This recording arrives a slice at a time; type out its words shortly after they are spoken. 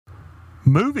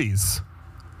Movies.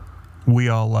 We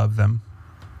all love them.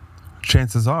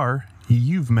 Chances are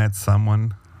you've met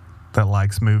someone that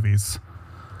likes movies.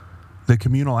 The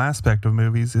communal aspect of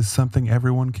movies is something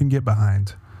everyone can get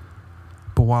behind.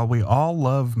 But while we all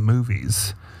love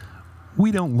movies,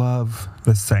 we don't love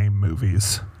the same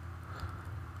movies.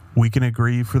 We can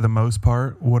agree for the most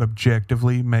part what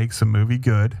objectively makes a movie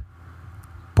good.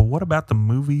 But what about the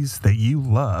movies that you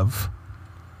love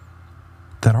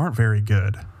that aren't very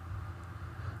good?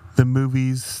 The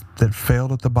movies that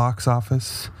failed at the box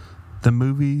office, the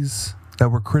movies that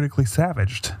were critically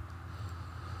savaged.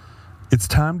 It's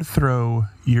time to throw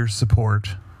your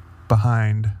support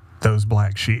behind those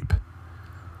black sheep.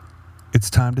 It's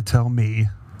time to tell me,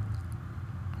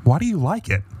 why do you like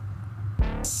it?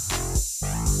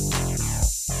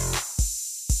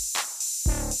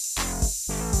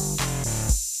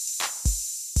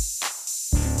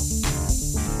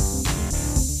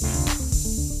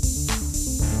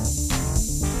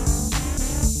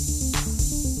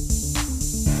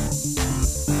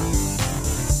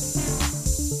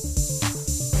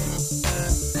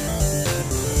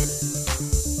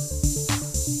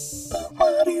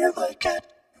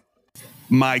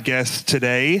 My guests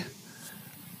today,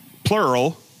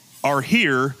 plural, are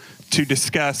here to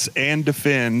discuss and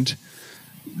defend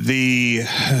the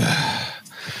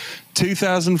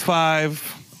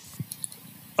 2005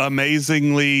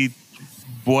 amazingly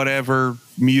whatever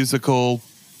musical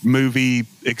movie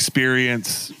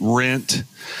experience, Rent.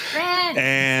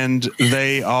 And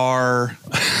they are,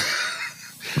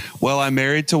 well, I'm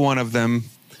married to one of them.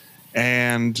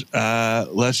 And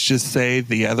let's just say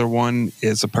the other one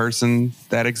is a person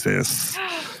that exists.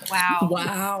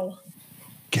 Wow.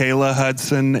 Kayla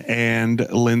Hudson and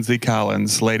Lindsey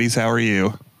Collins. Ladies, how are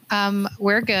you?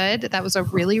 We're good. That was a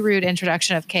really rude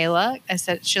introduction of Kayla.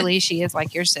 Essentially, she is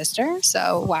like your sister.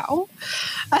 So, wow.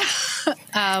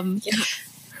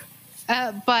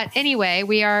 But anyway,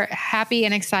 we are happy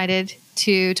and excited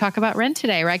to talk about Rent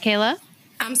today. Right, Kayla?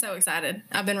 I'm so excited.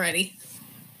 I've been ready.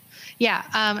 Yeah.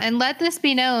 And let this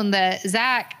be known that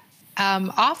Zach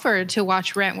offered to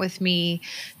watch Rent with me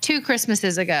 2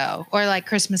 Christmases ago, or like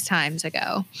Christmas times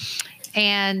ago.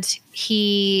 And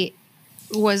he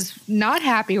was not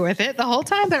happy with it the whole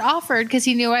time, but offered because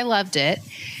he knew I loved it.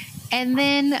 And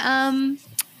then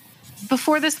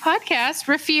before this podcast,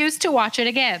 refused to watch it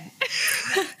again.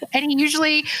 And he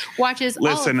usually watches all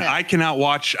of it. I cannot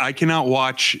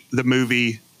watch the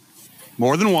movie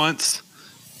more than once.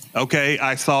 Okay,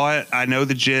 I saw it. I know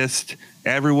the gist.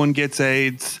 Everyone gets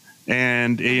AIDS,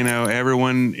 and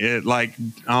everyone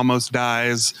almost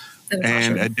dies.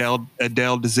 And Adele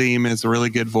Dazeem has a really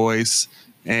good voice,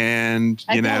 and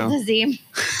Adele Dazeem.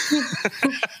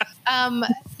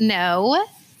 No,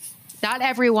 not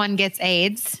everyone gets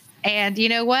AIDS. And you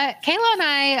know what? Kayla and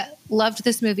I loved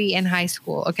this movie in high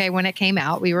school. Okay, when it came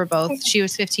out, we were both. She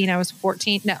was 15, I was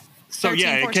 14. No. So 13,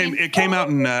 yeah, 14. it came out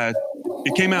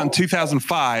in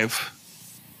 2005.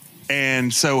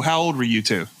 And so how old were you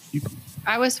two?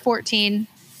 I was 14.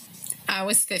 I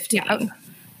was 15.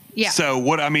 Yeah. So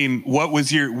what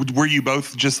was were you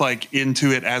both just like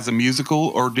into it as a musical,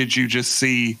 or did you just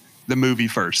see the movie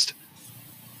first?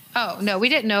 Oh, no, we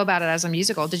didn't know about it as a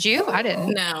musical. Did you? I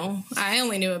didn't. No, I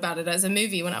only knew about it as a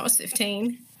movie when I was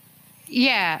 15.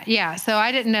 Yeah. So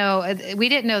I didn't know. We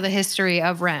didn't know the history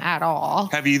of Rent at all.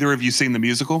 Have either of you seen the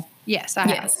musical? Yes, I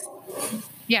have.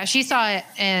 Yeah, she saw it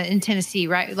in Tennessee,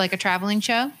 right? Like a traveling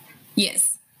show?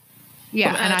 Yes.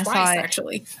 Yeah, and I twice, saw it.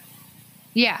 Actually.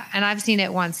 Yeah, and I've seen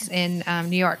it once in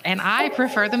New York, and I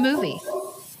prefer the movie.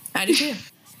 I do too.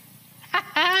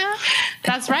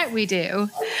 That's right, we do.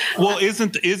 Well,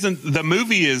 isn't the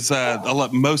movie is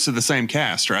most of the same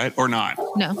cast, right? Or not?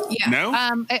 No. Yeah.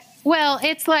 No?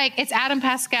 It's Adam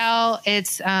Pascal.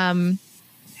 It's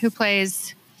who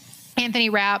plays Anthony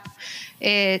Rapp.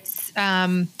 It's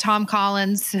Tom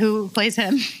Collins who plays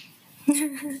him.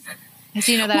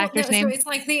 Do you know that actor's name?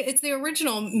 So it's the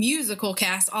original musical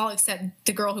cast, all except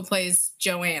the girl who plays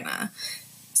Joanna.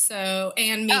 So,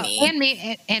 and Mimi.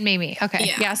 Oh, and Mimi.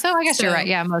 Okay. Yeah. So I guess you're right.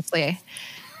 Yeah, mostly.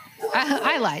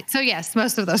 I lied. So yes,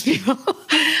 most of those people.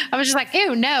 I was just like,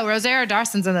 ew, no, Rosario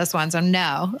Dawson's in this one, so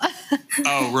no.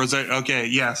 Oh, Rosario. Okay,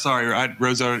 yeah, sorry.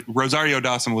 Rosario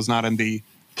Dawson was not in the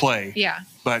play. Yeah.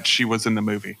 But she was in the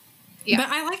movie. Yeah. But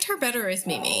I liked her better as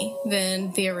Mimi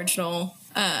than the original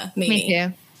Mimi. Me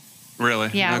too. Really?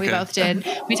 Yeah, okay. We both did.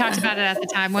 We talked about it at the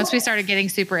time. Once we started getting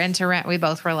super into Rent, we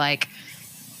both were like,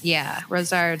 yeah,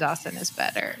 Rosario Dawson is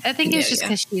better. I think it's just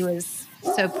because she was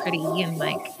so pretty and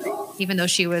even though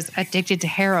she was addicted to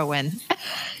heroin,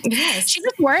 yes. she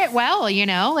just wore it well,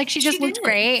 she just looked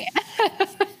great.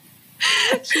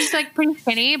 She's like pretty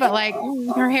skinny, but like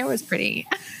her hair was pretty.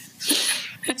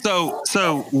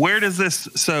 So where does this?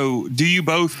 So do you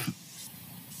both?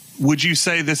 Would you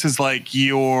say this is like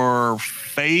your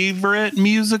favorite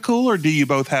musical, or do you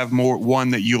both have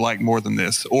one that you like more than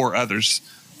this, or others?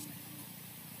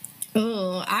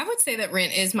 Oh, I would say that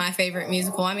Rent is my favorite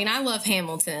musical. I mean, I love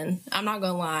Hamilton. I'm not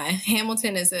gonna lie.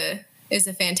 Hamilton is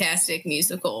a fantastic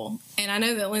musical, and I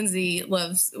know that Lindsey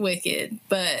loves Wicked,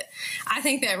 but I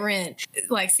think that Rent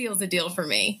like seals the deal for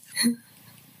me.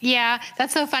 Yeah,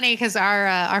 that's so funny because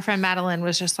our friend Madeline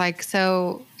was just like,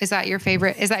 "So is that your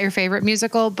favorite? Is that your favorite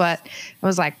musical?" But I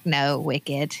was like, "No,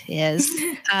 Wicked is,"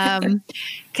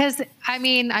 because I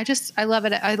mean, I love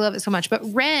it. I love it so much. But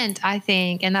Rent, I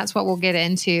think, and that's what we'll get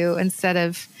into instead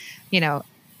of,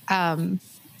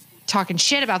 talking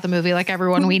shit about the movie like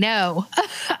everyone we know,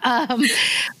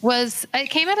 it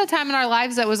came at a time in our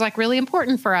lives that was like really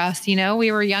important for us. You know,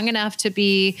 we were young enough to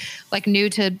be like new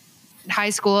to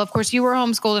high school. Of course, you were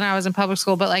homeschooled and I was in public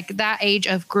school, but like that age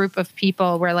of group of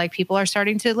people where like people are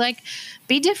starting to like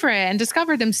be different and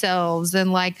discover themselves.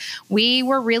 And like we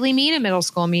were really mean in middle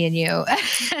school, me and you.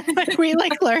 Like, we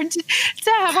like learned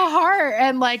to have a heart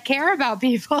and like care about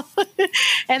people.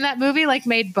 And that movie like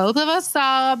made both of us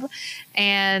sob.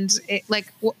 And it,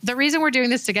 like the reason we're doing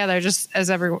this together, just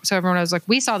as everyone knows, like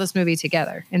we saw this movie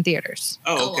together in theaters.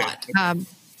 Oh, okay.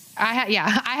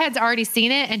 I had already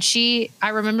seen it, and I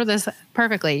remember this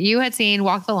perfectly. You had seen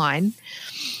Walk the Line,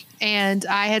 and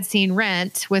I had seen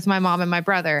Rent with my mom and my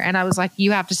brother, and I was like,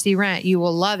 "You have to see Rent. You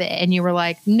will love it." And you were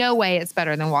like, "No way, it's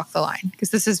better than Walk the Line,"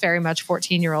 because this is very much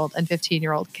 14-year-old and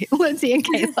 15-year-old Lindsey and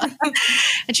Kayla.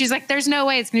 And she's like, "There's no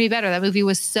way it's going to be better. That movie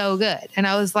was so good." And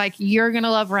I was like, "You're going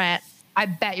to love Rent. I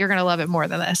bet you're going to love it more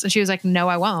than this." And she was like, "No,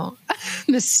 I won't."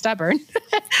 This stubborn.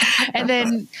 And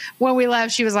then when we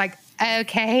left, she was like,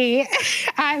 "Okay,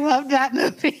 I loved that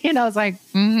movie." And I was like,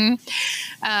 mm-hmm.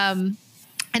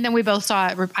 And then we both saw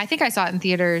it. I think I saw it in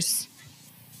theaters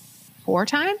 4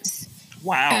 times.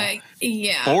 Wow.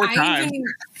 Yeah. 4 times.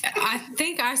 I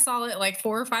think I saw it like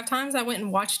 4 or 5 times. I went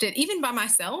and watched it even by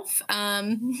myself.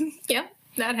 Yeah,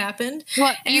 that happened.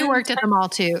 Well, you worked at the mall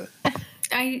too.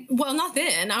 Well, not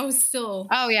then. I was still.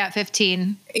 Oh yeah,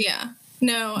 15. Yeah.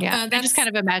 No. Yeah. I just kind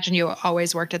of imagine you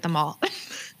always worked at the mall.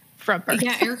 From birth.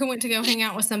 Yeah, Erica went to go hang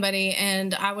out with somebody,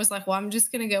 and I was like, "Well, I'm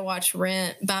just gonna go watch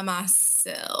Rent by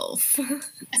myself." And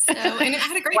I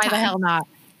had a great time. Why the hell not?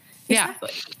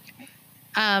 Exactly.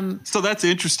 Yeah. So that's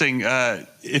interesting.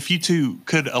 If you two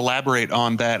could elaborate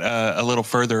on that a little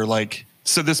further, like,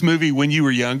 so this movie, when you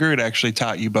were younger, it actually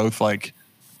taught you both like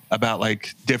about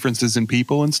like differences in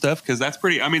people and stuff, because that's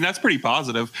pretty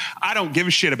positive. I don't give a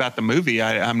shit about the movie.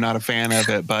 I'm not a fan of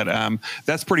it, but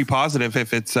that's pretty positive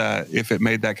if it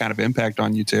made that kind of impact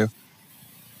on you too.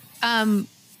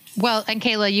 Well, and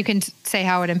Kayla, you can say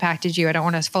how it impacted you. I don't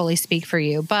want to fully speak for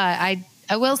you, but I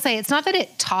will say it's not that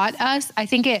it taught us. I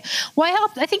think it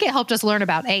helped us learn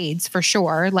about AIDS for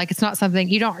sure. Like it's not something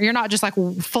you're not just like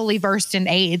fully versed in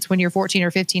AIDS when you're 14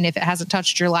 or 15 if it hasn't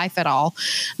touched your life at all.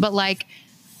 But like,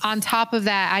 on top of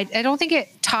that, I don't think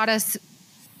it taught us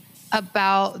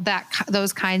about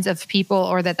those kinds of people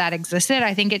or that existed.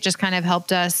 I think it just kind of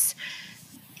helped us.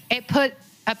 It put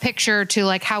a picture to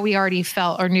like how we already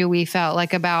felt or knew we felt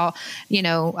like about,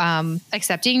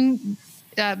 accepting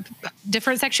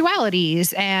different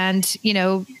sexualities and,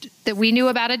 that we knew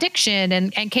about addiction.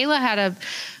 And Kayla had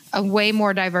a way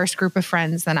more diverse group of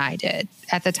friends than I did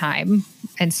at the time.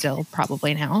 And still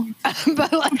probably now,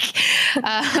 but like,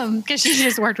 cause she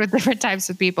just worked with different types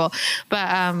of people. But,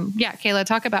 yeah, Kayla,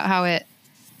 talk about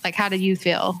how did you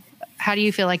feel? How do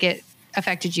you feel like it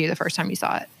affected you the first time you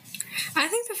saw it? I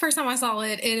think the first time I saw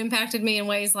it, it impacted me in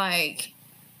ways like,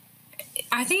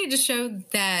 I think it just showed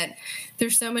that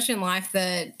there's so much in life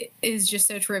that is just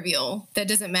so trivial that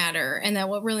doesn't matter. And that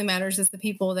what really matters is the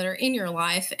people that are in your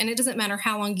life. And it doesn't matter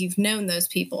how long you've known those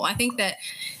people. I think that,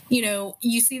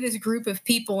 you see this group of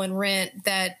people in Rent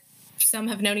that some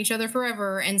have known each other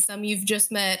forever and some you've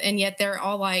just met. And yet they're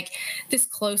all like this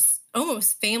close,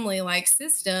 almost family-like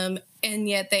system. And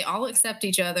yet they all accept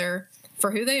each other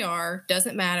for who they are,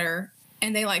 doesn't matter.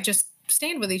 And they like just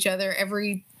stand with each other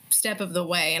every step of the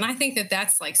way. And I think that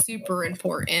that's like super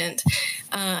important,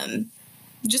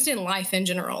 just in life in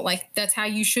general. Like that's how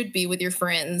you should be with your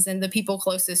friends and the people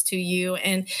closest to you.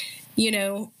 And,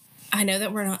 I know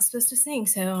that we're not supposed to sing,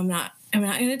 so I'm not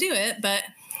going to do it, but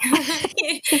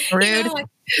Rude. Like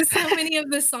so many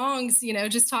of the songs,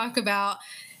 just talk about,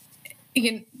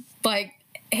 like,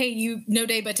 hey, no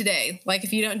day but today. Like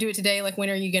if you don't do it today, like when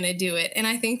are you going to do it? And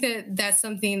I think that that's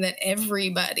something that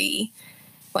everybody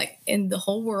like in the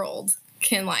whole world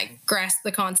can like grasp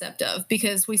the concept of,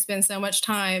 because we spend so much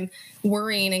time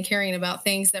worrying and caring about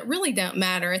things that really don't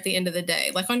matter at the end of the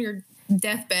day. Like on your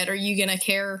deathbed, are you going to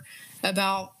care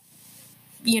about,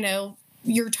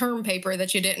 your term paper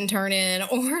that you didn't turn in,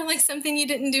 or like something you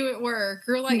didn't do at work,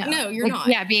 or like, no, you're like, not.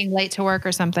 Yeah. Being late to work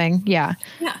or something. Yeah.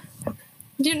 Yeah.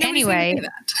 Anyway.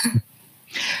 That.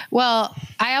 Well,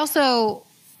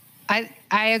 I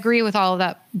agree with all of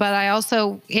that, but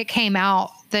it came out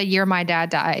the year my dad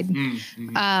died.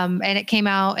 Mm-hmm. And it came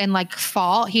out in like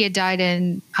fall. He had died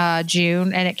in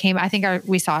June, and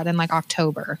we saw it in like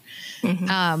October.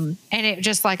 Mm-hmm. And it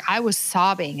just like, I was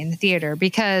sobbing in the theater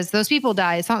because those people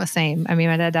died. It's not the same. I mean,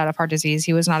 my dad died of heart disease.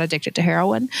 He was not addicted to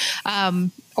heroin,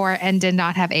 and did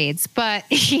not have AIDS, but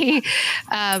he,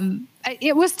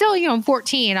 it was still,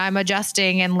 14, I'm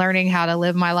adjusting and learning how to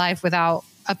live my life without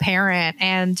a parent.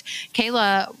 And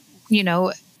Kayla,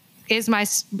 is my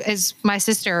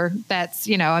sister. That's,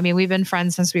 we've been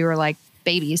friends since we were like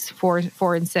babies, 4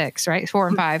 and 6, right? 4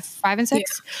 and 5 and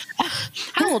 6. Yeah.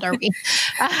 How old are we?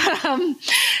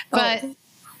 But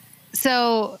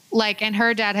so like, and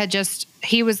her dad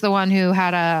he was the one who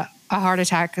had a heart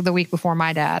attack the week before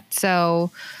my dad.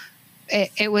 So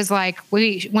it was like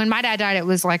when my dad died, it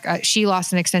was like she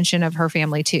lost an extension of her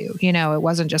family too. It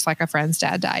wasn't just like a friend's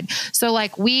dad died. So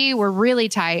like we were really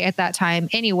tight at that time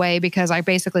anyway, because I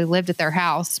basically lived at their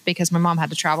house because my mom had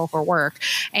to travel for work.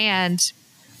 And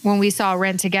when we saw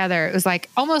Rent together, it was like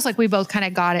almost like we both kind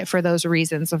of got it for those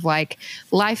reasons of like,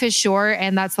 life is short.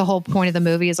 And that's the whole point of the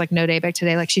movie, is like no day back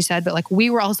today, like she said. But like we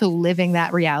were also living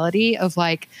that reality of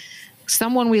like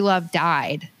someone we love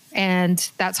died. And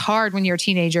that's hard when you're a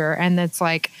teenager. And it's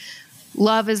like,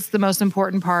 love is the most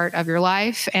important part of your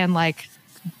life. And like,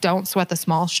 don't sweat the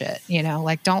small shit,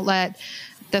 like don't let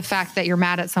the fact that you're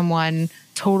mad at someone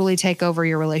totally take over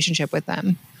your relationship with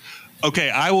them. Okay.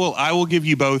 I will give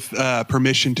you both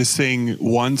permission to sing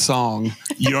one song.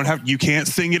 You can't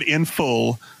sing it in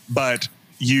full, but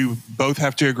you both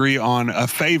have to agree on a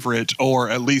favorite, or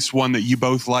at least one that you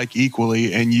both like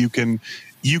equally. And you can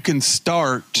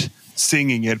start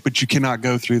singing it, but you cannot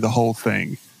go through the whole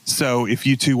thing. So if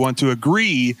you two want to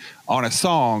agree on a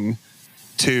song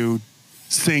to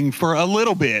sing for a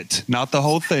little bit, not the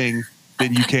whole thing,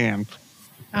 then you can.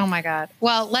 Oh my God.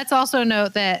 Well, let's also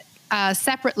note that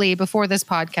separately before this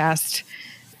podcast,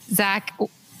 Zach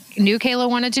knew Kayla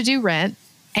wanted to do Rent.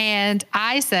 And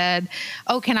I said,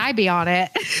 "Oh, can I be on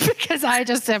it?" because I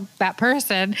just am that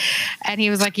person. And he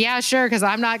was like, "Yeah, sure." Cause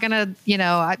I'm not going to,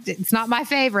 it's not my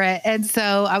favorite. And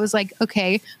so I was like,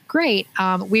 "Okay, great.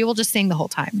 We will just sing the whole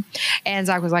time." And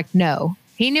Zach was like, "No."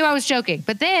 He knew I was joking.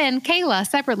 But then Kayla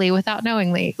separately, without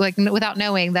knowing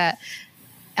that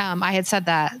I had said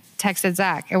that, texted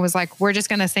Zach and was like, "We're just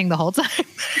going to sing the whole time."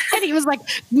 And he was like,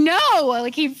 "No."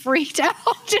 Like he freaked out.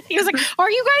 He was like, "Are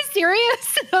you guys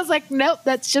serious?" And I was like, "Nope,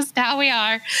 that's just how we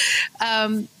are."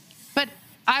 But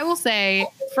I will say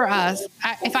for us,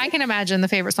 if I can imagine the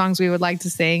favorite songs we would like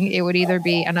to sing, it would either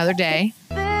be Another Day.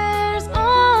 There's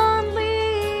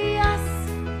only us.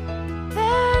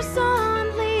 There's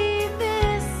only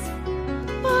this.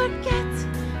 Forget,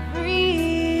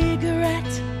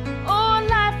 regret. Oh,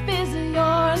 life is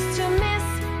yours to miss.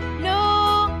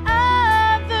 No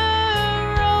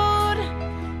other road,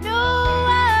 no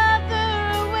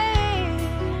other way,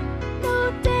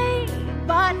 no day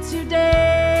but today.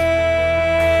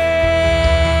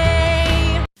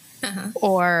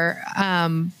 Or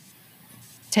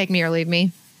Take Me or Leave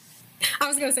Me. I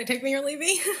was going to say Take Me or Leave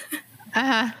Me.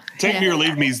 Take Me or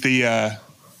Leave Me is the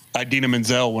Idina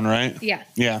Menzel one, right? Yeah.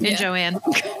 Yeah. And Joanne.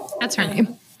 That's her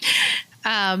name.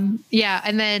 Yeah.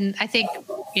 And then I think,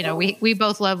 we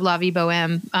both love La Vie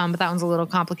Boheme, but that one's a little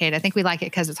complicated. I think we like it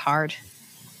because it's hard.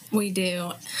 We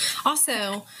do.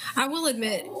 Also, I will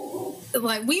admit,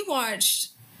 like, we watched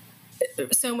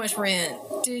so much Rent.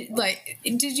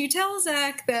 Did you tell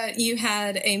Zach that you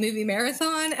had a movie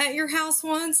marathon at your house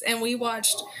once, and we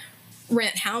watched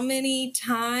Rent how many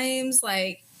times?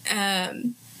 Like,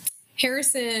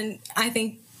 Harrison, I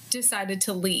think, decided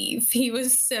to leave. He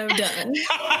was so done.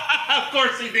 Of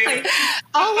course he did.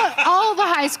 All the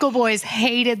high school boys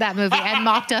hated that movie and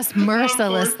mocked us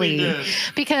mercilessly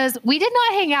because we did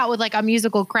not hang out with like a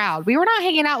musical crowd. We were not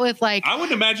hanging out with like, I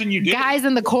would imagine you did, guys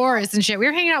in the chorus and shit. We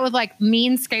were hanging out with like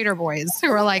mean skater boys who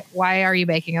were like, "Why are you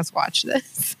making us watch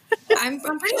this?" I'm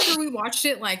pretty sure we watched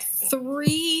it like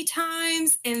 3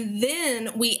 times, and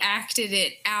then we acted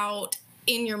it out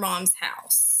in your mom's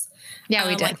house. Yeah,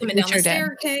 we did. Like coming down the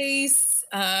staircase.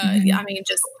 I mean,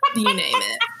 just you name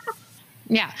it.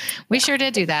 Yeah, we sure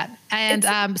did do that.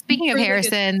 And speaking of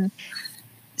Harrison,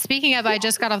 Speaking of, I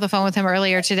just got off the phone with him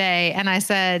earlier today, and I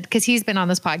said, because he's been on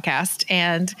this podcast,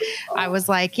 and I was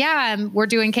like, yeah, we're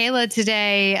doing Kayla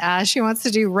today. She wants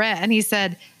to do Rent. And he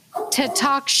said, to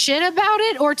talk shit about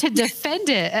it or to defend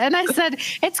it? And I said,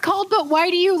 it's called But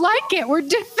Why Do You Like It? We're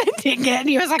defending it. And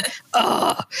he was like,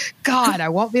 oh, God, I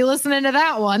won't be listening to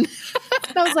that one.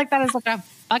 I was like, that is like a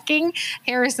fucking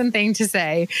Harrison thing to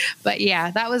say. But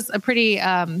yeah, that was a pretty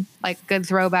like good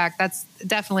throwback. That's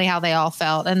definitely how they all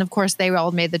felt. And of course they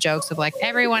all made the jokes of like,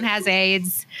 everyone has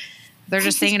AIDS. They're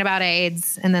just singing about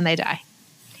AIDS and then they die.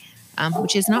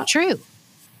 Which is not true.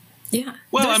 Yeah.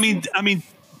 Well, I mean,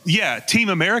 yeah, Team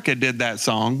America did that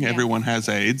song. Yeah. Everyone has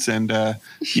AIDS. And,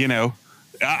 you know,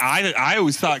 I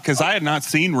always thought, because I had not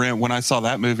seen Rent when I saw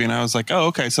that movie, and I was like, oh,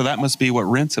 okay, so that must be what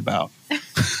Rent's about.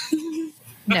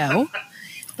 No.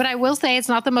 But I will say it's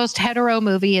not the most hetero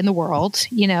movie in the world.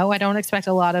 You know, I don't expect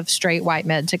a lot of straight white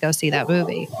men to go see that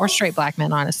movie, or straight black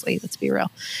men, honestly. Let's be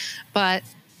real. But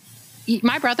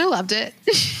my brother loved it.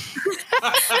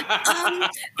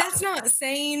 That's not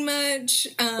saying much.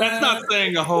 That's not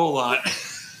saying a whole lot.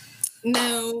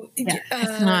 No, yeah,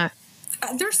 it's not.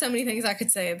 There's so many things I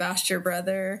could say about your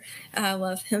brother. I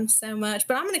love him so much,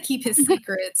 but I'm going to keep his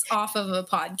secrets off of a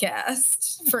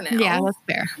podcast for now. Yeah, that's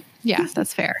fair. Yeah,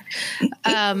 that's fair.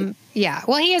 Yeah.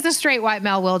 Well, he is a straight white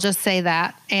male. We'll just say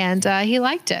that. And he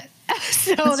liked it.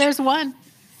 So there's one.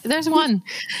 There's one.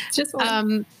 Just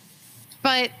one.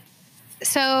 But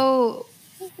so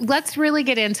let's really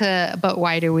get into, but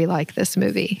why do we like this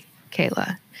movie,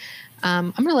 Kayla?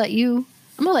 I'm going to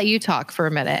let you talk for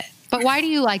a minute. But why do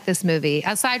you like this movie?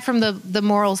 Aside from the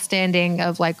moral standing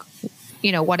of like,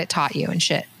 you know, what it taught you and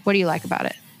shit. What do you like about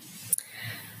it?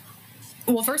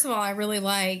 Well, first of all, I really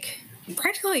like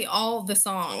practically all the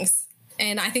songs.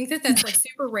 And I think that that's like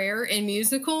super rare in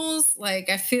musicals. Like,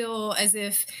 I feel as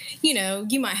if, you know,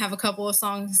 you might have a couple of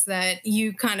songs that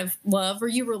you kind of love or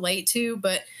you relate to.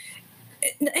 But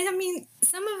I mean,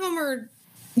 some of them are,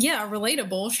 yeah,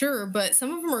 relatable, sure. But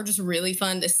some of them are just really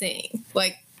fun to sing.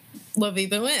 Like, La Vie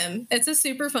Boheme. It's a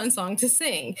super fun song to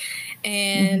sing.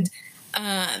 And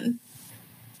I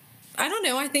don't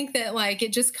know. I think that like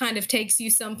it just kind of takes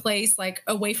you someplace like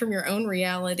away from your own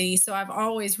reality. So I've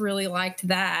always really liked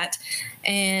that.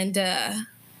 And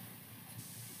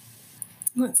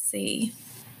let's see.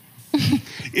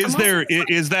 Is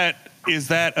that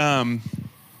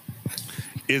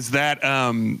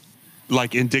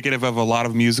like indicative of a lot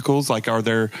of musicals? Like, are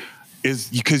there, is,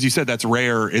 because you said that's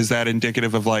rare, is that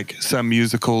indicative of like some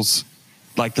musicals,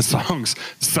 like the songs,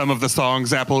 some of the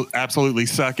songs absolutely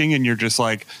sucking, and you're just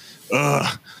like,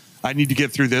 ugh, I need to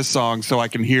get through this song so I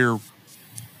can hear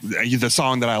the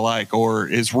song that I like? Or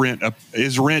is Rent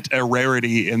a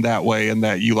rarity in that way, and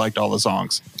that you liked all the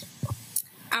songs?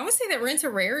 I would say that Rent's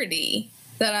a rarity,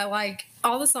 that I like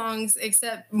all the songs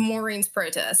except Maureen's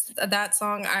Protest. That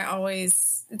song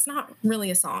it's not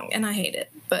really a song and I hate it.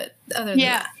 But other than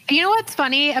that. You know what's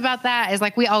funny about that is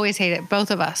like we always hate it, both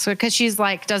of us, because she's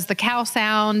like does the cow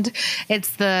sound.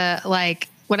 It's the like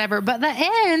whatever. But the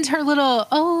end, her little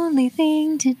only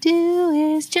thing to do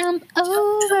is jump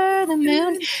over the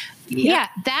moon. Yeah,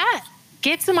 that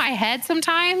gets in my head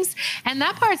sometimes. And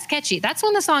that part's catchy. That's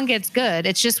when the song gets good.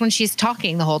 It's just when she's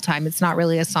talking the whole time, it's not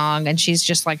really a song. And she's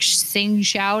just like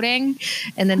shouting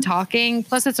and then talking.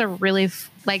 Plus it's a really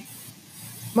like,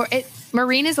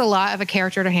 Maureen is a lot of a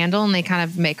character to handle, and they kind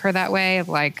of make her that way of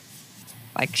like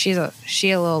she a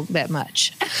little bit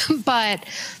much. But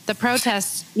the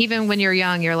protest, even when you're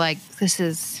young, you're like, this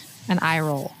is an eye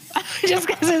roll. Just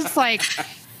because it's like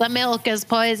the milk is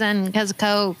poison because of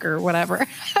Coke or whatever.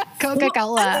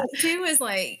 Coca-Cola. Well, too is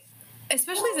like,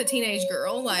 especially as a teenage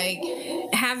girl, like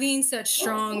having such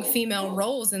strong female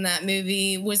roles in that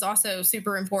movie was also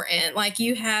super important. Like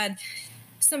you had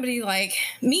somebody like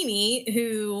Mimi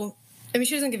who, I mean,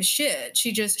 she doesn't give a shit.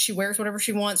 She wears whatever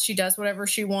she wants. She does whatever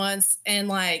she wants. And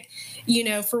like, you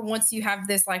know, for once you have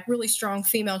this like really strong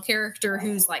female character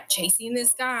who's like chasing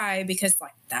this guy because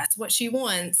like that's what she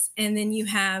wants. And then you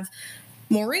have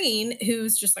Maureen,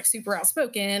 who's just like super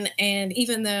outspoken. And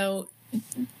even though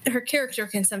her character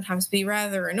can sometimes be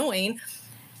rather annoying,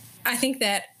 I think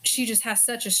that she just has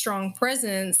such a strong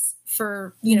presence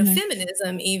for, you know,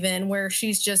 feminism, even where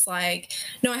she's just like,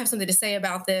 no, I have something to say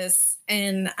about this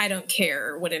and I don't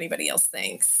care what anybody else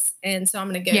thinks. And so I'm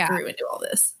going to go through and do all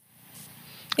this.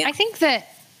 Yeah. I think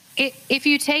that if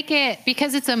you take it,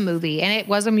 because it's a movie and it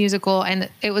was a musical, and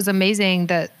it was amazing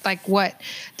that like what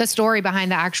the story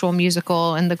behind the actual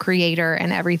musical and the creator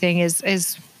and everything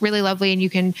is really lovely.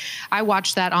 And I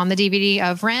watched that on the DVD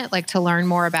of Rent, like to learn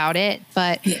more about it.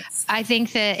 But Yes. I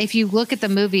think that if you look at the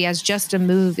movie as just a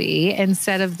movie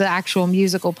instead of the actual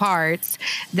musical parts,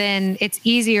 then it's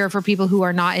easier for people who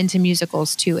are not into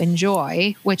musicals to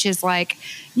enjoy, which is like,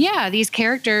 yeah, these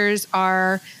characters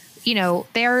are,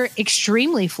 they're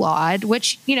extremely flawed,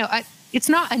 which, it's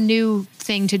not a new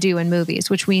thing to do in movies,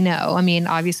 which we know. I mean,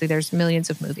 obviously there's millions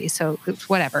of movies, so it's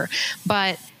whatever.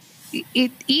 But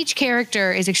each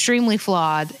character is extremely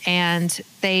flawed, and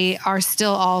they are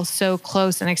still all so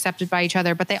close and accepted by each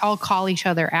other, but they all call each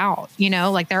other out,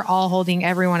 like they're all holding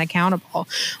everyone accountable,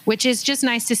 which is just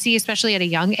nice to see, especially at a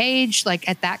young age, like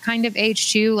at that kind of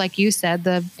age too. Like you said,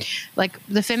 the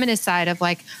feminist side of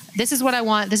like, this is what I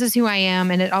want, this is who I am.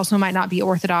 And it also might not be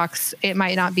orthodox. It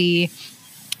might not be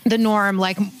the norm.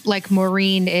 Like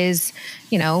Maureen is,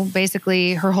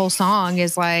 basically her whole song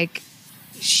is like,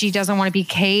 she doesn't want to be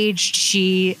caged.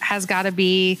 She has got to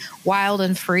be wild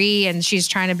and free. And she's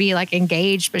trying to be like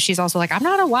engaged, but she's also like, I'm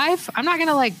not a wife. I'm not going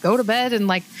to like go to bed and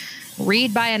like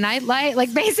read by a nightlight.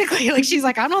 Like basically like, she's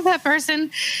like, I'm not that person.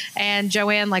 And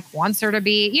Joanne like wants her to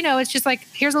be, it's just like,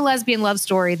 here's a lesbian love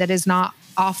story that is not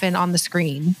often on the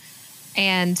screen.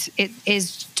 And it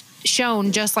is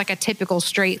shown just like a typical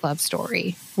straight love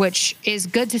story, which is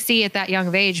good to see at that young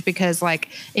of age, because like,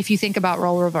 if you think about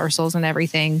role reversals and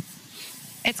everything,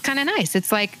 it's kind of nice.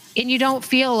 It's like, and you don't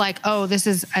feel like, oh, this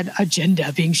is an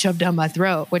agenda being shoved down my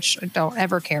throat, which I don't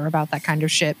ever care about that kind of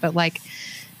shit. But like,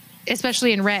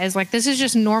 especially in Rent, is like, this is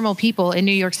just normal people in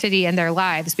New York City and their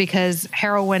lives, because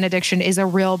heroin addiction is a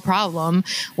real problem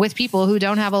with people who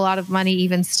don't have a lot of money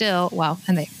even still. Well,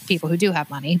 and people who do have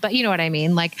money, but you know what I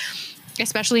mean? Like,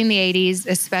 especially in the 80s,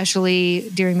 especially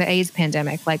during the AIDS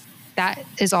pandemic, like that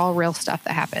is all real stuff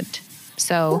that happened.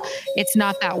 So it's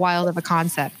not that wild of a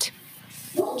concept.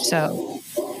 So,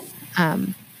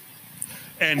 and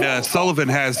Sullivan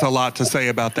has a lot to say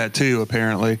about that too.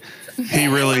 Apparently, he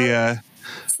really,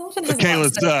 Sullivan has a lot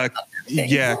of stuff.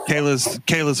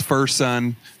 Kayla's first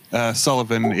son,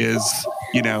 Sullivan is,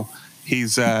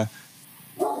 he's, he's got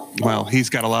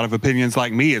a lot of opinions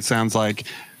like me, it sounds like.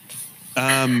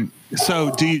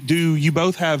 So do you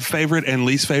both have favorite and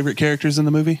least favorite characters in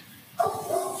the movie?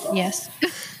 Yes.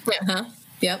 Uh-huh.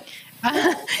 Yep.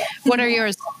 What are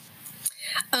yours?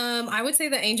 I would say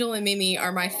that Angel and Mimi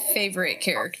are my favorite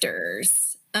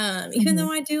characters. Even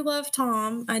though I do love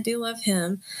Tom, I do love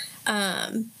him.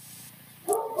 And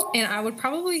I would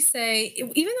probably say,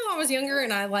 even though I was younger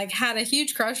and I like had a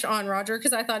huge crush on Roger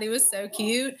because I thought he was so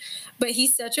cute, but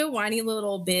he's such a whiny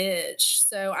little bitch.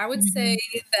 So I would say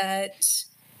that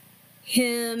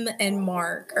him and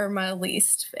Mark are my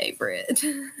least favorite.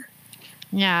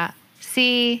 Yeah.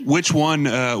 See, which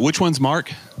one's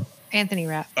Mark? Anthony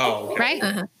Rapp. Oh, okay. Right?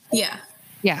 Uh-huh. Yeah.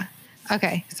 Yeah.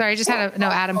 Okay. Sorry, I just had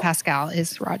Adam Pascal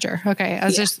is Roger. Okay. I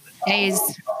was just A's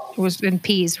and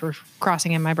P's were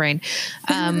crossing in my brain.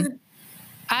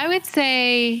 I would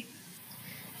say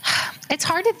it's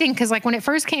hard to think, because like when it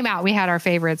first came out, we had our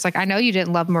favorites. Like I know you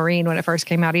didn't love Maureen when it first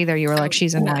came out either. You were like,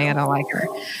 she's annoying, I don't like her.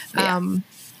 Yeah.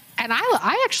 And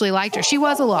I actually liked her. She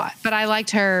was a lot, but I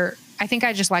liked her. I think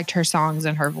I just liked her songs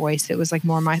and her voice. It was like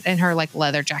more and her like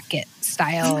leather jacket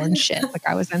style and shit. Like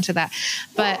I was into that.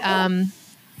 But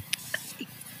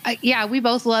yeah, we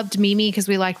both loved Mimi because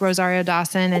we liked Rosario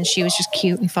Dawson and she was just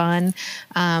cute and fun.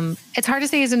 It's hard to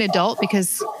say as an adult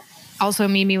because also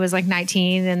Mimi was like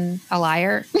 19 and a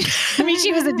liar. I mean,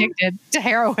 she was addicted to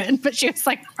heroin, but she was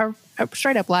like a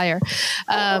straight up liar.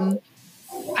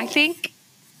 I think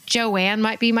Joanne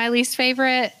might be my least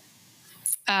favorite.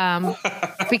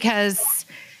 Because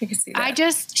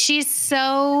she's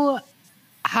so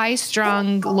high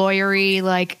strung, lawyery,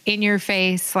 like in your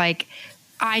face, like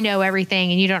I know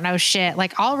everything and you don't know shit.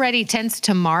 Like already tends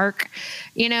to Mark,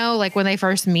 like when they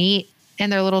first meet in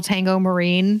their little Tango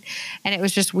Marine, and it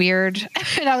was just weird.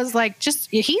 And I was like,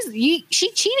 she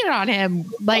cheated on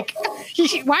him. Like,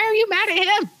 why are you mad at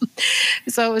him?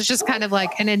 So it was just kind of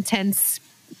like an intense,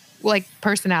 like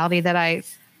personality that I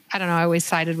don't know, I always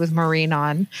sided with Maureen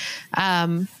on.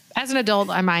 As an adult,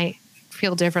 I might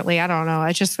feel differently. I don't know.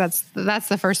 I just, that's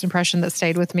the first impression that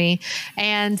stayed with me.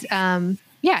 And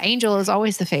Angel is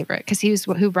always the favorite because he was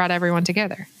who brought everyone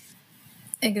together.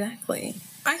 Exactly.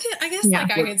 I guess I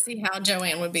could see how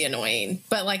Joanne would be annoying,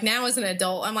 but like now as an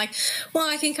adult, I'm like, well,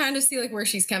 I can kind of see like where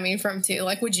she's coming from too.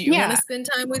 Like, would you want to spend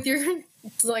time with your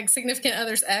like significant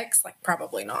other's ex? Like,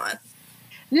 probably not.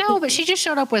 No, but she just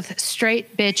showed up with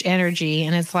straight bitch energy.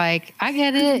 And it's like, I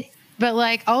get it. But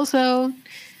like, also,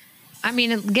 I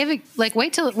mean,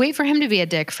 wait for him to be a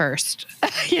dick first,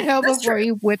 before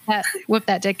you whip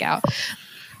that dick out.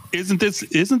 Isn't this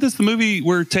the movie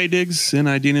where Taye Diggs and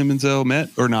Idina Menzel met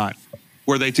or not?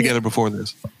 Were they together before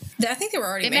this? I think they were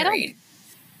already married.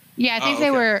 Yeah, I think they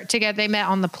were together. They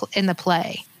met in the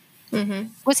play. Mm-hmm.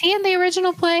 Was he in the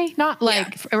original play? Not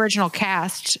original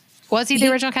cast. Was he the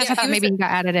original cast? I thought maybe he got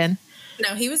added in.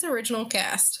 No, he was original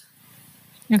cast.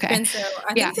 Okay. And so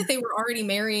I think that they were already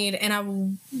married,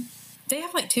 and they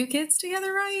have like 2 kids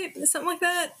together, right? Something like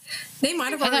that. They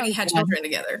might have already had children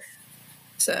together.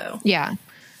 So yeah.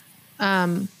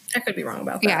 I could be wrong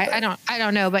about that. Yeah, I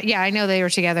don't know, but yeah, I know they were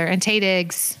together. And Taye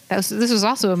Diggs, this was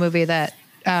also a movie that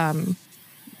added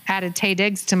Taye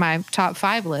Diggs to my top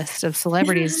 5 list of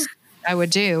celebrities I would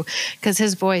do, because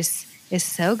his voice is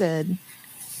so good.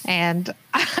 And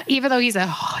even though he's a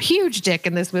huge dick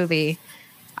in this movie,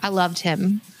 I loved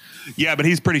him. Yeah, but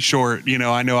he's pretty short.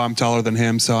 I know I'm taller than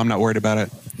him, so I'm not worried about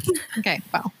it. Okay.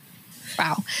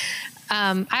 Wow.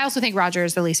 I also think Roger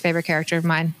is the least favorite character of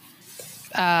mine.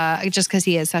 Just because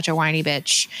he is such a whiny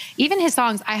bitch. Even his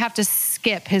songs, I have to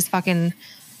skip his fucking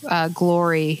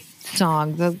Glory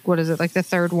song. What is it, like the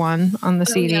 3rd one on the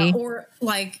CD? Yeah, or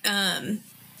like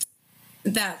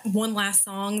that one last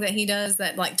song that he does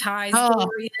that like ties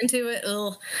Glory into it.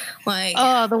 The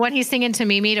one he's singing to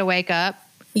Mimi to wake up.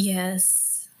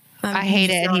 Yes, I hate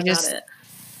it. And he just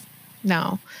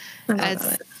no,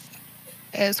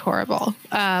 it's horrible.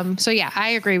 So yeah,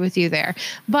 I agree with you there.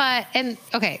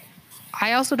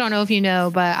 I also don't know if you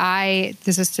know, but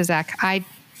this is to Zach. I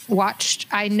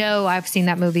know I've seen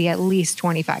that movie at least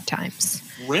 25 times.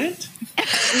 Rent?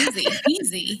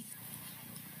 Easy.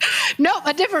 No,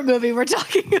 a different movie we're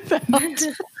talking about.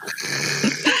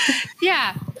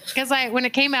 Yeah. Because when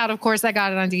it came out, of course, I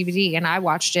got it on DVD and I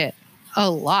watched it a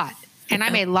lot. And I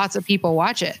made lots of people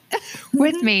watch it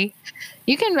with me.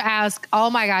 You can ask all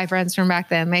my guy friends from back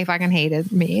then. They fucking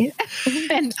hated me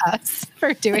and us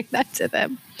for doing that to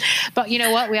them. But you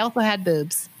know what? We also had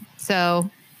boobs. So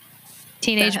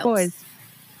teenage boys,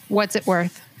 what's it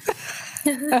worth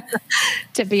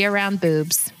to be around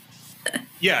boobs?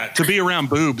 Yeah, to be around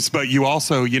boobs. But you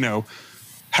also,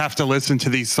 have to listen to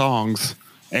these songs.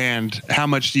 And how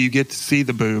much do you get to see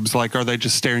the boobs? Like, are they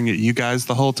just staring at you guys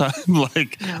the whole time? No.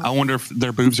 I wonder if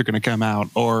their boobs are going to come out,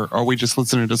 or are we just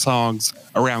listening to songs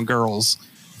around girls?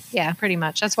 Yeah, pretty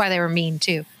much. That's why they were mean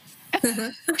too.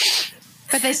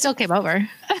 But they still came over.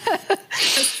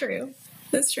 That's true.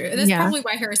 That's probably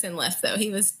why Harrison left, though.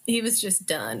 He was just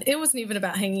done. It wasn't even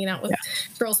about hanging out with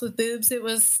girls with boobs.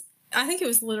 I think it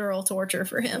was literal torture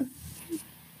for him.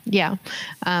 Yeah,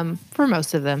 for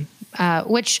most of them.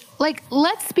 Which,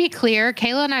 let's be clear,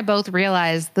 Kayla and I both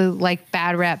realize the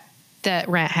bad rep that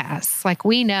Rent has.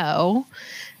 We know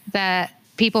that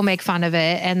people make fun of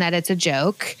it and that it's a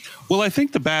joke. Well, I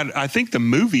think the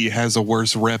movie has a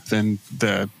worse rep than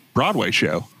the Broadway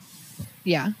show.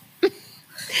 Yeah.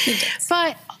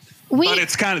 But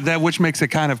it's kind of that, which makes it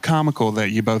kind of comical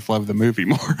that you both love the movie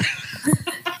more.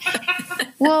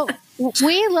 Well,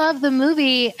 we love the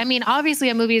movie. I mean, obviously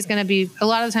a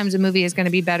lot of times a movie is going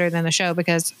to be better than a show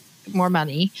because more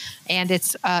money, and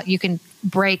it's you can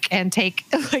break and take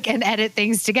and edit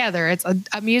things together. It's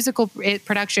a musical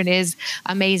production is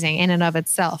amazing in and of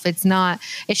itself. It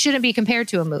shouldn't be compared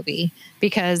to a movie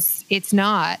because it's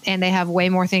not, and they have way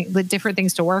more different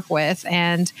things to work with.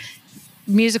 And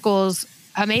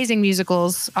amazing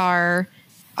musicals are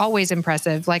always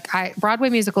impressive. Broadway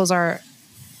musicals are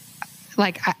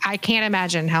I can't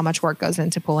imagine how much work goes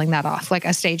into pulling that off.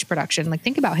 A stage production.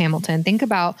 Think about Hamilton. Think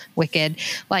about Wicked.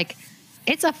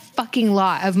 It's a fucking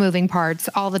lot of moving parts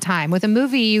all the time. With a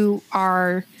movie, you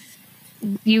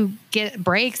get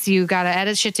breaks. You got to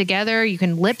edit shit together. You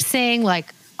can lip sing,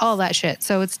 all that shit.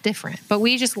 So it's different. But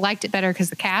we just liked it better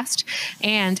because the cast.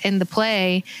 And in the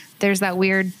play, there's that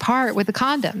weird part with the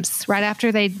condoms right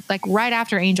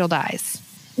after Angel dies.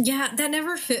 Yeah, that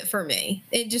never fit for me.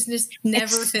 It just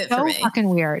never fit for me. It's so fucking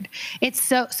weird. It's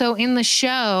so in the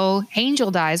show,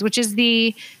 Angel dies, which is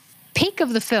the peak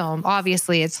of the film.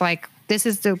 Obviously, it's this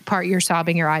is the part you're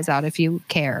sobbing your eyes out if you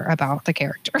care about the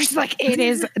characters. It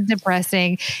is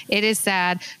depressing. It is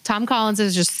sad. Tom Collins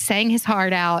is just saying his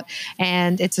heart out,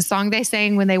 and it's a song they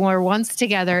sang when they were once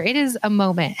together. It is a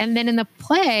moment. And then in the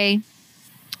play,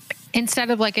 instead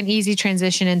of an easy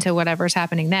transition into whatever's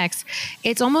happening next,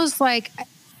 it's almost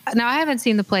now I haven't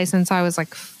seen the play since I was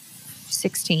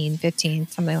 16, 15,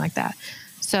 something like that.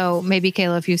 So maybe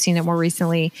Kayla, if you've seen it more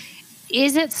recently,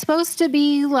 is it supposed to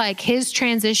be his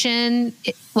transition,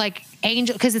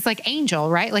 Angel? Because it's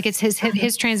Angel, right? It's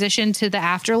his transition to the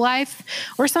afterlife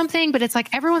or something. But it's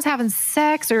everyone's having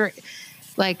sex or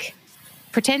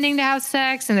pretending to have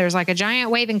sex, and there's like a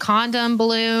giant waving condom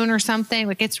balloon or something.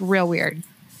 Like, it's real weird.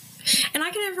 And I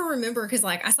can never remember because,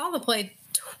 like, I saw the play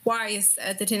twice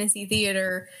at the Tennessee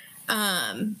Theater,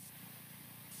 and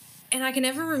I can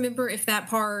never remember if that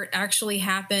part actually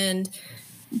happened,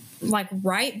 like,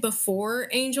 right before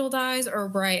Angel dies or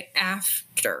right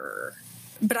after.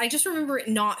 But I just remember it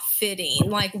not fitting,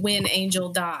 like, when Angel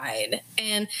died.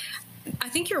 And I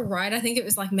think you're right. I think it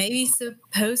was like maybe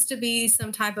supposed to be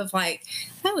some type of like,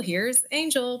 oh, here's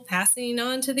Angel passing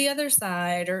on to the other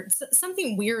side or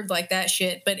something weird like that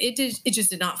shit. But it just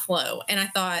did not flow. And I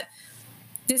thought,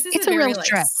 this is a very like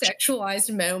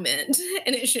sexualized moment,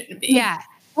 and it shouldn't be. Yeah.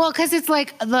 Well, because it's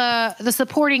like the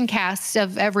supporting cast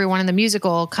of everyone in the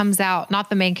musical comes out, not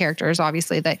the main characters,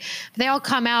 obviously. They all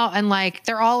come out and like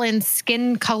they're all in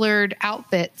skin colored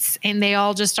outfits, and they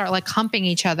all just start like humping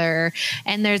each other.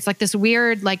 And there's like this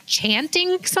weird like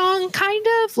chanting song, kind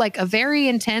of like a very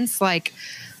intense like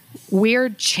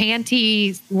weird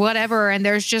chanty whatever. And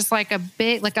there's just like a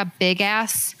big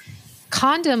ass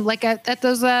condom, like at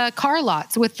those car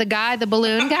lots with the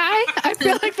balloon guy. I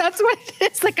feel like that's what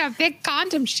it is, like a big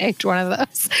condom shaped one of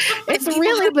those. It's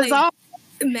really bizarre.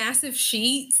 Like, massive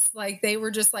sheets, like they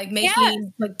were just like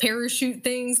making like parachute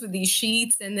things with these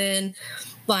sheets, and then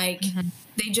like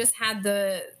they just had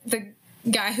the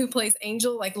guy who plays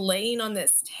Angel like laying on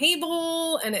this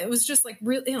table, and it was just like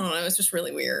really, I don't know, it was just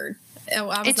really weird.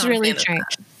 It's really strange.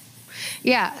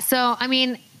 Yeah, so I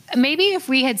mean, maybe if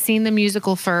we had seen the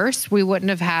musical first, we wouldn't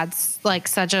have had like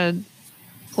such a,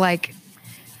 like,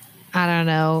 I don't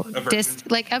know,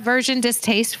 aversion,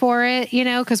 distaste for it, you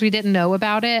know, because we didn't know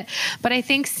about it. But I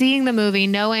think seeing the movie,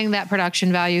 knowing that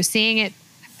production value, seeing it,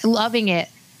 loving it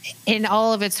in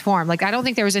all of its form, like, I don't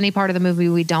think there was any part of the movie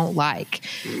we don't like.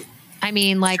 I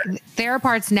mean, like, there are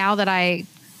parts now that I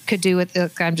could do with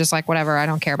it. I'm just like, whatever, I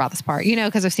don't care about this part, you know,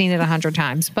 because I've seen it 100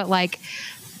 times. But like,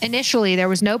 initially, there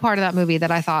was no part of that movie that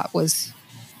I thought was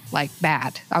like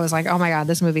bad. I was like, oh my God,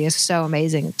 this movie is so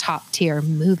amazing. Top tier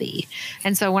movie.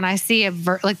 And so when I see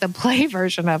like the play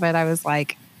version of it, I was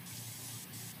like,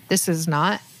 this is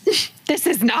not.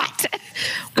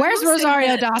 Where's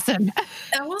Rosario Dawson?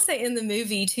 I will say in the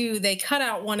movie too, they cut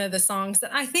out one of the songs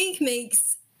that I think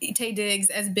makes Taye Diggs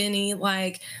as Benny,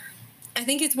 like, I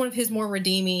think it's one of his more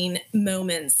redeeming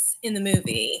moments in the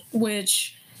movie,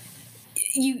 which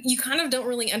you kind of don't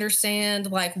really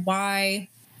understand like why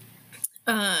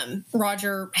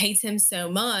Roger hates him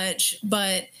so much.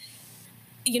 But,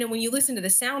 you know, when you listen to the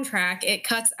soundtrack,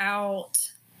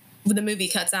 the movie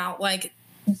cuts out like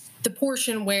the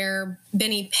portion where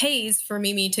Benny pays for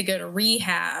Mimi to go to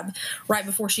rehab right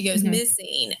before she goes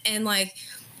missing. And like,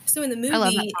 so in the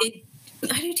movie,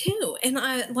 I do too. And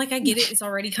I get it. It's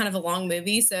already kind of a long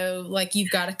movie. So like,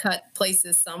 you've got to cut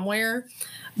places somewhere,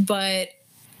 but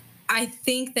I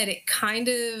think that it kind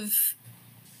of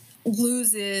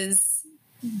loses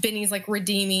Benny's like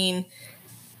redeeming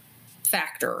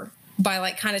factor by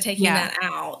like kind of taking that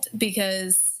out,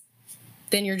 because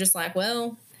then you're just like,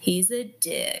 well, he's a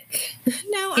dick.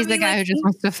 No, he's the guy who just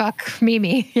wants to fuck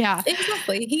Mimi. Yeah,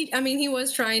 exactly. He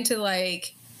was trying to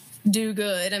like do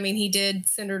good. I mean, he did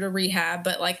send her to rehab,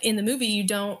 but like in the movie, you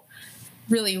don't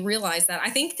really realize that. I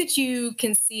think that you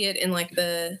can see it in like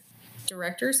the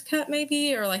director's cut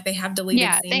maybe, or like they have deleted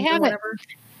scenes they have or whatever.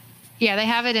 Yeah, they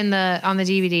have it on the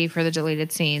DVD for the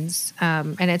deleted scenes,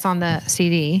 and it's on the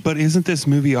CD. But isn't this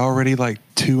movie already like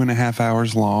 2.5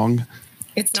 hours long?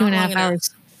 It's 2.5 hours.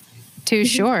 Too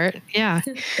short. Yeah.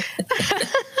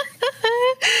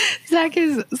 Zach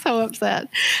is so upset.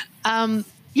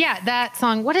 Yeah, that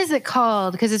song. What is it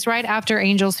called? Because it's right after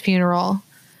Angel's funeral.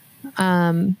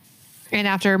 And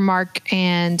after Mark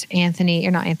and Anthony,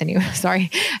 or not Anthony,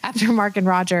 sorry, after Mark and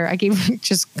Roger, I keep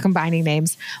just combining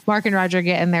names. Mark and Roger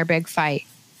get in their big fight.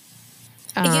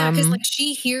 Yeah, because like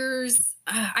she hears,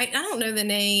 I don't know the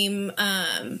name.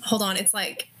 Hold on, it's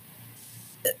like,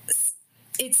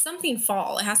 it's something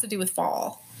fall. It has to do with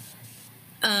fall.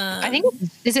 I think,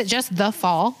 is it just the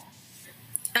fall?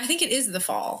 I think it is the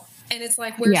fall. And it's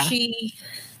like where she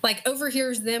like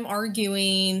overhears them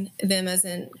arguing, them as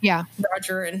in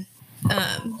Roger and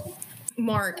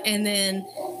Mark, and then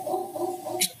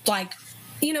like,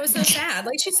 you know, it's so sad,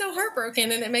 like she's so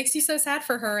heartbroken, and it makes you so sad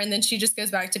for her, and then she just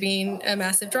goes back to being a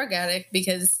massive drug addict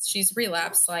because she's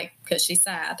relapsed, like, because she's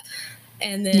sad.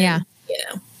 And then you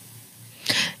know,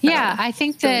 I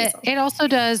think that it also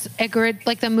does a great,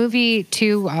 like the movie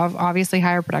too, obviously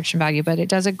higher production value, but it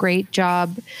does a great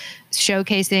job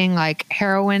showcasing like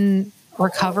heroin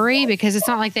recovery, because it's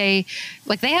not like they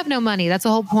have no money. That's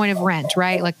the whole point of Rent,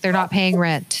 right? Like they're not paying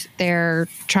rent. They're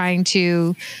trying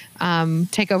to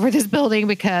take over this building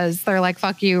because they're like,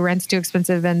 fuck you, rent's too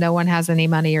expensive and no one has any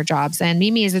money or jobs. And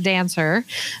Mimi is a dancer,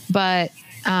 but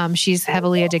she's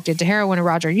heavily addicted to heroin. And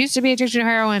Roger used to be addicted to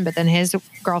heroin, but then his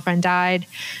girlfriend died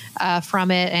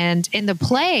from it. And in the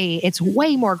play, it's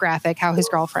way more graphic how his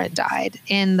girlfriend died.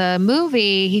 In the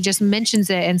movie, he just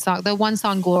mentions it in the one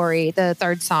song, Glory, the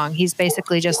third song. He's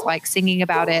basically just like singing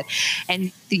about it.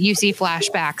 And you see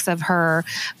flashbacks of her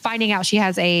finding out she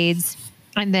has AIDS.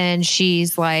 And then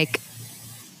she's like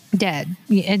dead,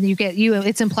 and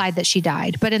it's implied that she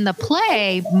died. But in the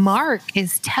play, Mark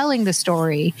is telling the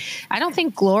story. I don't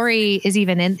think Glory is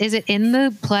even is it in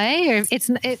the play, or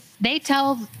they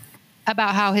tell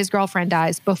about how his girlfriend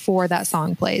dies before that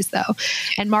song plays, though.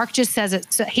 And Mark just says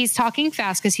it. So he's talking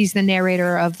fast because he's the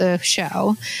narrator of the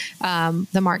show,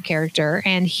 the Mark character.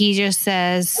 And he just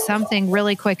says something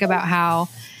really quick about how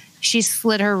she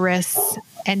slit her wrists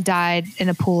and died in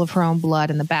a pool of her own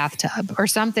blood in the bathtub or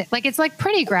something. Like, it's like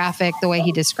pretty graphic the way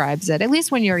he describes it, at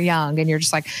least when you're young and you're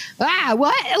just like,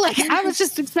 what? Like, I was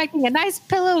just expecting a nice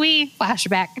pillowy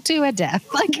flashback to a death.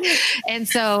 Like, and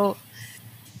so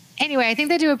anyway, I think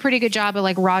they do a pretty good job of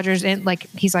like Roger's in, like,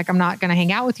 he's like, I'm not going to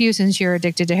hang out with you since you're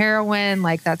addicted to heroin.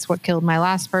 Like, that's what killed my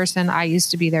last person. I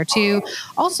used to be there too.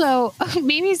 Also,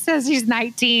 Mimi says he's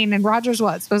 19 and Roger's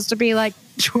supposed to be like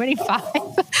 25?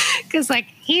 Because like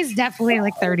he's definitely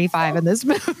like 35 in this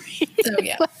movie. Oh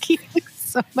yeah. Like, he looks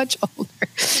so much older.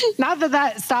 Not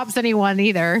that stops anyone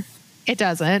either. It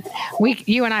doesn't.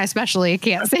 You and I especially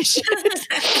can't say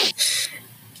shit.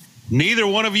 Neither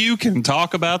one of you can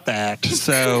talk about that.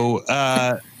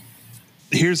 So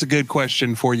here's a good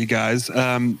question for you guys.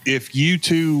 If you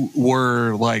two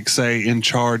were like, say, in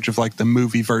charge of like the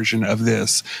movie version of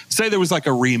this, say there was like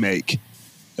a remake,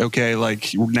 okay,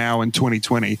 like now in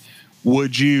 2020,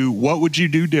 what would you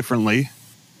do differently?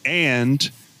 And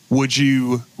would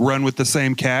you run with the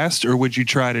same cast, or would you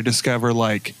try to discover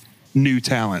like new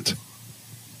talent?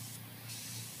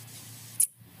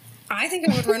 I think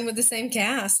I would run with the same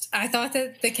cast. I thought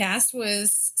that the cast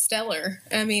was stellar.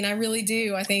 I mean, I really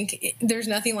do. I think there's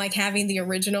nothing like having the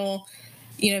original,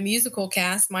 musical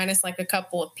cast minus like a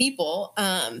couple of people.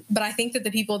 But I think that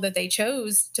the people that they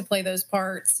chose to play those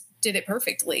parts did it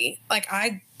perfectly. Like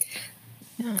I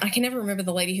can never remember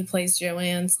the lady who plays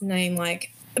Joanne's name,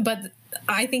 but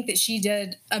I think that she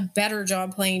did a better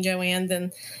job playing Joanne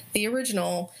than the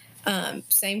original.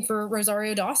 Same for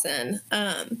Rosario Dawson.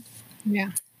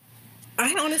 Yeah.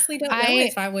 I honestly don't know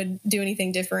if I would do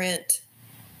anything different.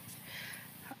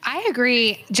 I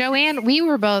agree. Joanne,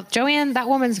 that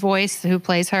woman's voice who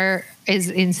plays her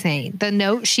is insane. The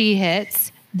note she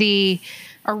hits, the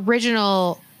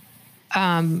original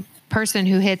person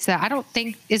who hits that, I don't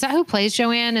think, is that who plays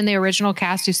Joanne in the original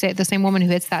cast, who say the same woman who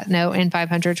hits that note in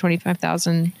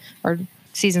 525,000 or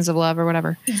Seasons of Love or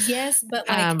whatever? Yes, but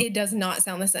it does not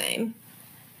sound the same.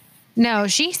 No,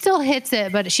 she still hits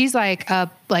it, but she's like a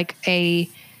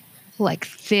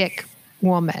thick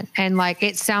woman, and like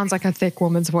it sounds like a thick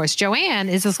woman's voice. Joanne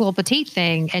is this little petite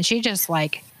thing, and she just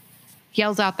like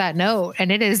yells out that note,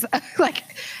 and it is like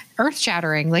earth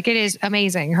shattering. Like, it is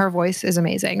amazing. Her voice is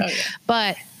amazing. Oh, yeah.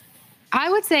 But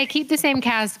I would say keep the same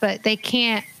cast, but they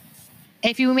can't.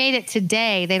 If you made it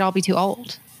today, they'd all be too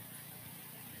old.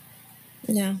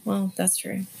 Yeah, well, that's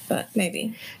true, but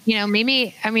maybe.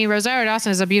 Mimi, Rosario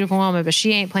Dawson is a beautiful woman, but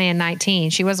she ain't playing 19.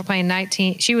 She wasn't playing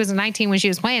 19. She was 19 when she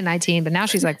was playing 19, but now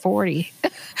she's like 40.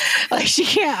 Like, she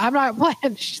can't, I'm not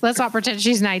playing. Let's not pretend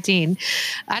she's 19.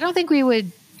 I don't think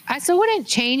I still wouldn't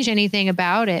change anything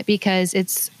about it because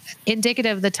it's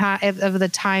indicative of the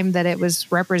time that it was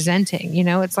representing.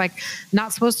 It's like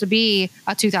not supposed to be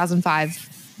a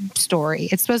 2005 story.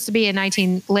 It's supposed to be a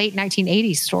late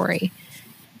 1980s story.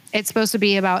 It's supposed to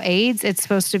be about AIDS. It's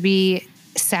supposed to be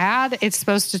sad. It's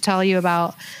supposed to tell you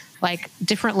about like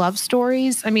different love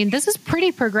stories. I mean, this is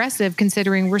pretty progressive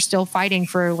considering we're still fighting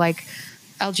for like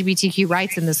LGBTQ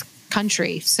rights in this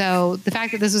country. So the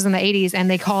fact that this was in the 80s and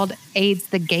they called AIDS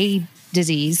the gay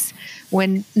disease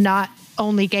when not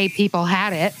only gay people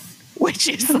had it, which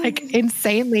is like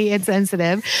insanely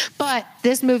insensitive. But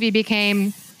this movie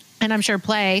became, and I'm sure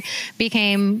play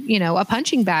became, a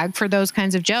punching bag for those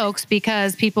kinds of jokes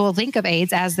because people think of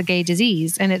AIDS as the gay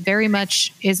disease, and it very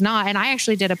much is not. And I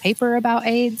actually did a paper about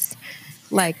AIDS.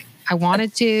 Like, I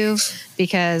wanted to,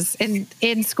 because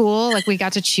in school, like, we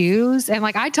got to choose, and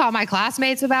like I taught my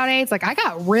classmates about AIDS. Like, I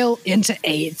got real into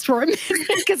AIDS for a minute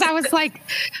because I was like,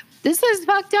 this is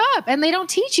fucked up, and they don't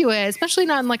teach you it, especially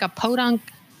not in like a podunk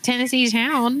Tennessee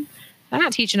town. They're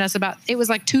not teaching us about. It was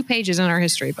like 2 pages in our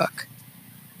history book.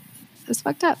 It's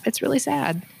fucked up. It's really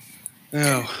sad.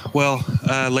 Oh,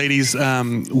 well, ladies,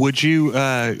 would you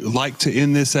like to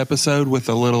end this episode with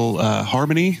a little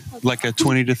harmony, like a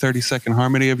 20 to 30 second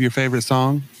harmony of your favorite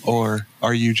song? Or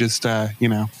are you just, you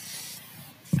know?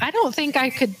 I don't think I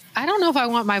could. I don't know if I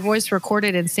want my voice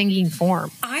recorded in singing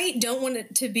form. I don't want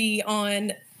it to be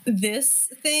on this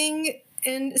thing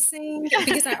and sing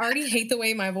because I already hate the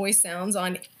way my voice sounds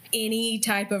on any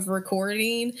type of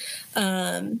recording.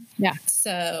 Yeah.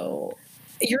 So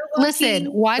you're lucky Listen,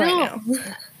 why right don't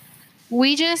now.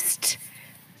 we just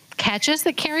catch us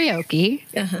at karaoke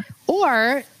Uh-huh.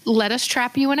 or let us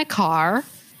trap you in a car?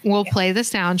 We'll play the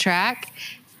soundtrack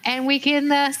and we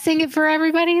can sing it for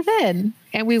everybody then.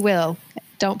 And we will.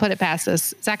 Don't put it past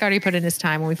us. Zach already put in his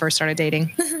time when we first started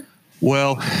dating.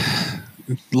 Well,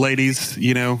 ladies,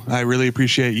 you know, I really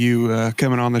appreciate you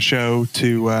coming on the show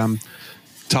to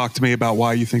talk to me about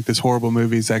why you think this horrible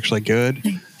movie is actually good.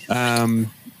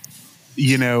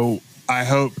 You know, I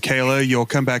hope, Kayla, you'll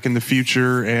come back in the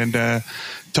future and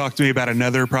talk to me about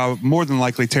another more than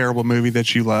likely terrible movie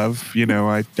that you love. You know,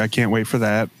 I can't wait for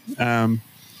that.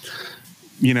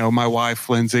 You know, my wife,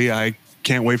 Lindsey, I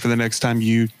can't wait for the next time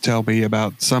you tell me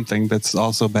about something that's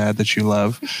also bad that you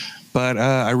love. But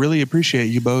I really appreciate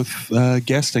you both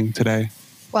guesting today.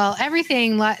 Well,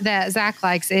 everything that Zach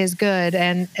likes is good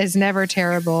and is never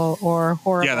terrible or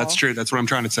horrible. Yeah, that's true. That's what I'm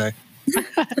trying to say.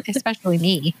 Especially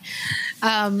me.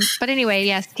 But anyway,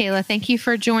 yes, Kayla, thank you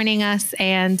for joining us.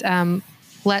 And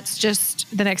let's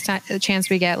just, the next time, the chance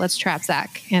we get, let's trap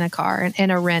Zach in a car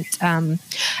in a rent.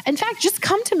 In fact, just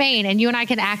come to Maine and you and I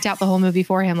can act out the whole movie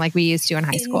for him like we used to in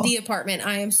high school. In the apartment,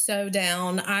 I am so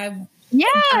down.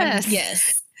 Yes.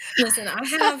 Yes. Listen, I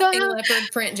have a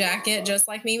leopard print jacket just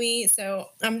like Mimi, so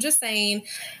I'm just saying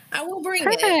I will bring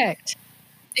Perfect.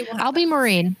 it. I'll be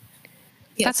Maureen.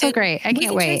 Yes, That's so great. I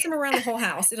can't wait. Chase him around the whole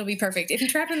house. It'll be perfect. If you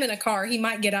trap him in a car, he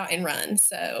might get out and run.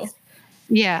 So,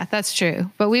 yeah, that's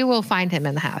true. But we will find him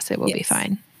in the house. It will be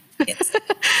fine. Yes.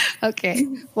 Okay.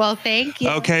 Well, thank you.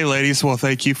 Okay, ladies. Well,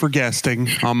 thank you for guesting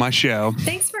on my show.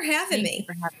 Thanks for having me.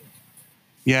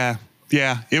 Yeah.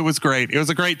 Yeah. It was great. It was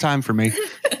a great time for me.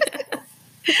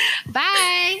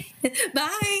 Bye.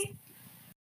 Bye.